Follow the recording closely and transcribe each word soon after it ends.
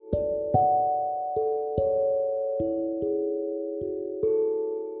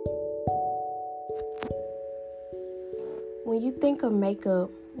When you think of makeup,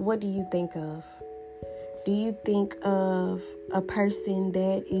 what do you think of? Do you think of a person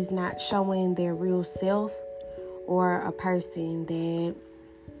that is not showing their real self, or a person that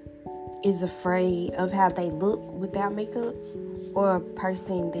is afraid of how they look without makeup, or a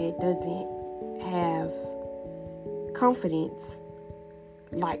person that doesn't have confidence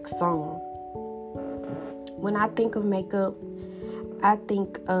like some? When I think of makeup, I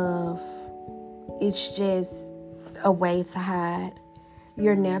think of it's just a way to hide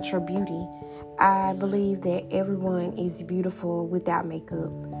your natural beauty. I believe that everyone is beautiful without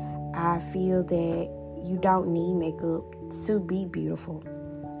makeup. I feel that you don't need makeup to be beautiful.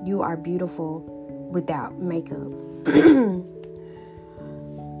 You are beautiful without makeup.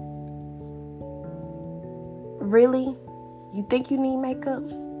 Really? You think you need makeup?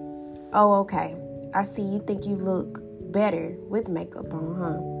 Oh, okay. I see you think you look better with makeup on,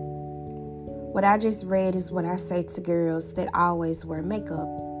 huh? What I just read is what I say to girls that always wear makeup.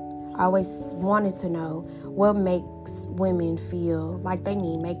 I always wanted to know what makes women feel like they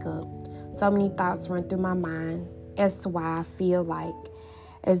need makeup. So many thoughts run through my mind as to why I feel like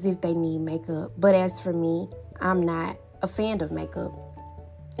as if they need makeup. But as for me, I'm not a fan of makeup.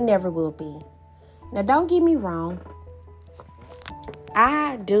 Never will be. Now, don't get me wrong.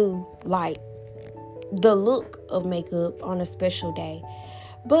 I do like the look of makeup on a special day.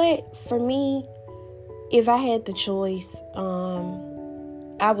 But for me, if I had the choice,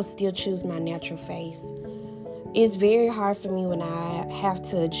 I would still choose my natural face. It's very hard for me when I have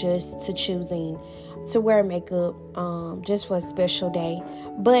to adjust to choosing to wear makeup just for a special day.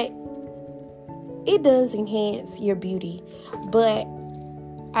 But it does enhance your beauty. But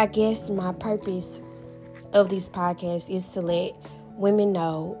I guess my purpose of this podcast is to let women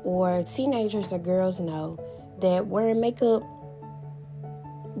know, or teenagers or girls know, that wearing makeup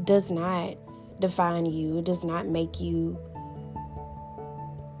does not define you. It does not make you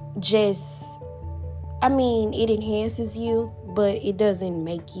it enhances you, but it doesn't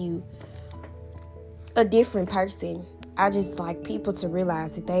make you a different person. I just like people to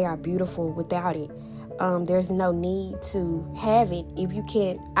realize that they are beautiful without it. There's no need to have it if you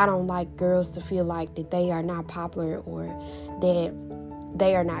can't. I don't like girls to feel like that they are not popular or that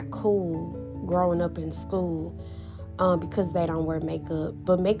they are not cool growing up in school because they don't wear makeup.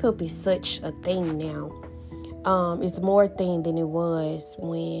 But makeup is such a thing now. It's more a thing than it was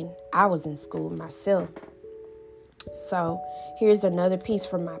when I was in school myself. So here's another piece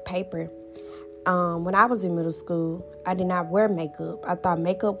from my paper. When I was in middle school, I did not wear makeup. I thought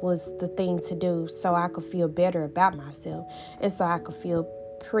makeup was the thing to do so I could feel better about myself and so I could feel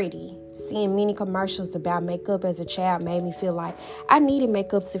pretty. Seeing many commercials about makeup as a child made me feel like I needed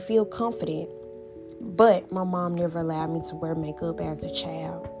makeup to feel confident. But my mom never allowed me to wear makeup as a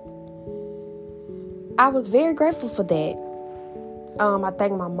child. I was very grateful for that. I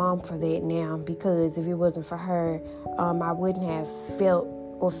thank my mom for that now, because if it wasn't for her, I wouldn't have felt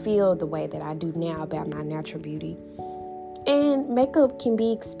or feel the way that I do now about my natural beauty. And makeup can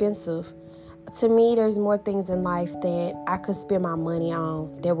be expensive. To me, there's more things in life that I could spend my money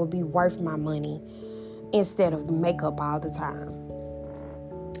on that would be worth my money instead of makeup all the time.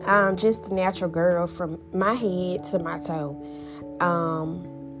 I'm just a natural girl from my head to my toe.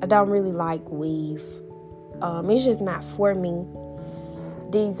 I don't really like weave. It's just not for me.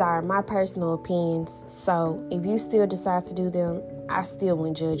 These are my personal opinions. So if you still decide to do them, I still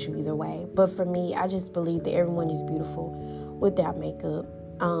wouldn't judge you either way. But for me, I just believe that everyone is beautiful without makeup.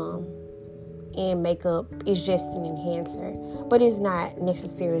 And makeup is just an enhancer, but it's not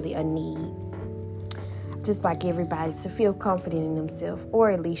necessarily a need. Just like everybody to feel confident in themselves,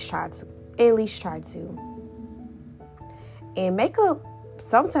 or at least try to. And makeup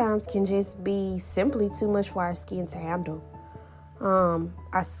sometimes can just be simply too much for our skin to handle. Our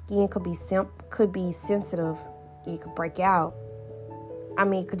skin could be sensitive. It could break out.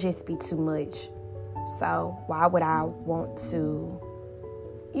 It could just be too much. So why would I want to,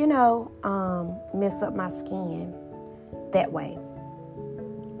 mess up my skin that way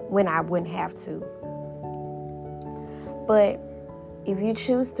when I wouldn't have to? But if you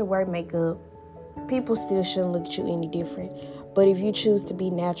choose to wear makeup, people still shouldn't look at you any different. But if you choose to be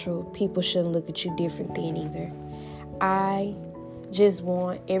natural, people shouldn't look at you different then either. I just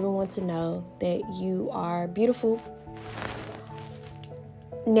want everyone to know that you are beautiful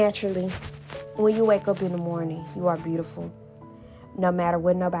naturally. When you wake up in the morning, you are beautiful. No matter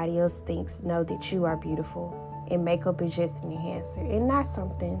what nobody else thinks, know that you are beautiful. And makeup is just an enhancer and not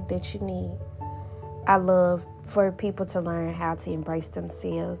something that you need. I love for people to learn how to embrace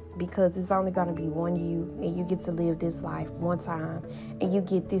themselves, because it's only going to be one you, and you get to live this life one time, and you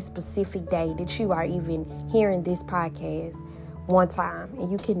get this specific day that you are even hearing this podcast one time,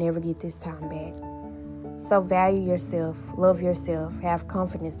 and you can never get this time back. So value yourself, love yourself, have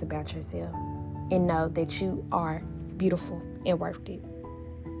confidence about yourself, and know that you are beautiful and worth it.